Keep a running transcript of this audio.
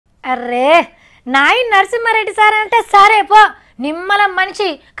Array Nayani Narasimha Reddy sir అంటే సరే పో, నిమ్మలం మనిషి,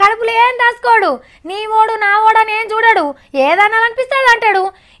 కడుపులో ఏం దాసుకోడు, నీ ఓడు నా ఓడని ఏం చూడడు, ఏదన్నా అనిపిస్తుంది అంటాడు.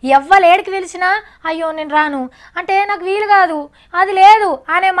 ఎవ్వలేడికి పిలిచినా అయ్యో నేను రాను అంటే నాకు వీలు కాదు, అది లేదు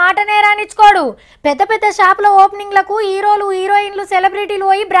అనే మాటనే రానిచ్చుకోడు. పెద్ద పెద్ద షాపుల ఓపెనింగ్లకు హీరోలు హీరోయిన్లు సెలబ్రిటీలు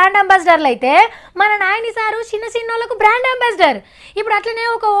పోయి బ్రాండ్ అంబాసిడర్లు అయితే మన నాయని సారు చిన్న చిన్నోళ్ళకు బ్రాండ్ అంబాసిడర్. ఇప్పుడు అట్లనే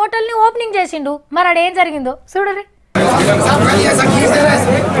ఒక హోటల్ని ఓపెనింగ్ చేసిండు, మరి అదేం జరిగిందో చూడరే.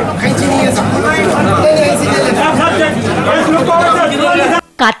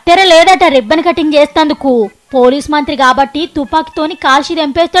 కత్తెర లేదట రిబ్బన్ కటింగ్ చేస్తందుకు. పోలీస్ మంత్రి కాబట్టి తుపాకీతోని కాల్చి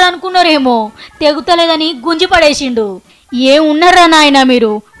తెంపేస్తాడు అనుకున్నారేమో, తెగుతలేదని గుంజి పడేసిండు. ఏమున్నారా నాయన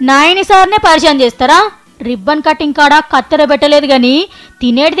మీరు, నాయని సార్నే పరిచయం చేస్తారా? రిబ్బన్ కటింగ్ కాడ కత్తెర పెట్టలేదు గాని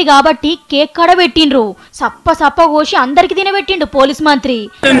తినేటిది కాబట్టి కేక్ కాడ పెట్టిండ్రు. సప్ప సప్ప కోసి అందరికి తినబెట్టిండు పోలీస్ మంత్రి.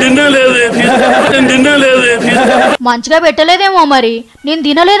 మంచిగా పెట్టలేదేమో మరి, నేను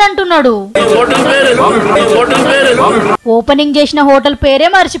తినలేదంటున్నాడు. ఓపెనింగ్ చేసిన హోటల్ పేరే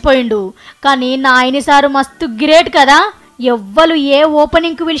మర్చిపోయిండు. కానీ నాయని సారు మస్తు గ్రేట్ కదా, ఎవ్వరు ఏ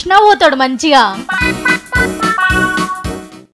ఓపెనింగ్ కు పిలిచినా పోతాడు మంచిగా.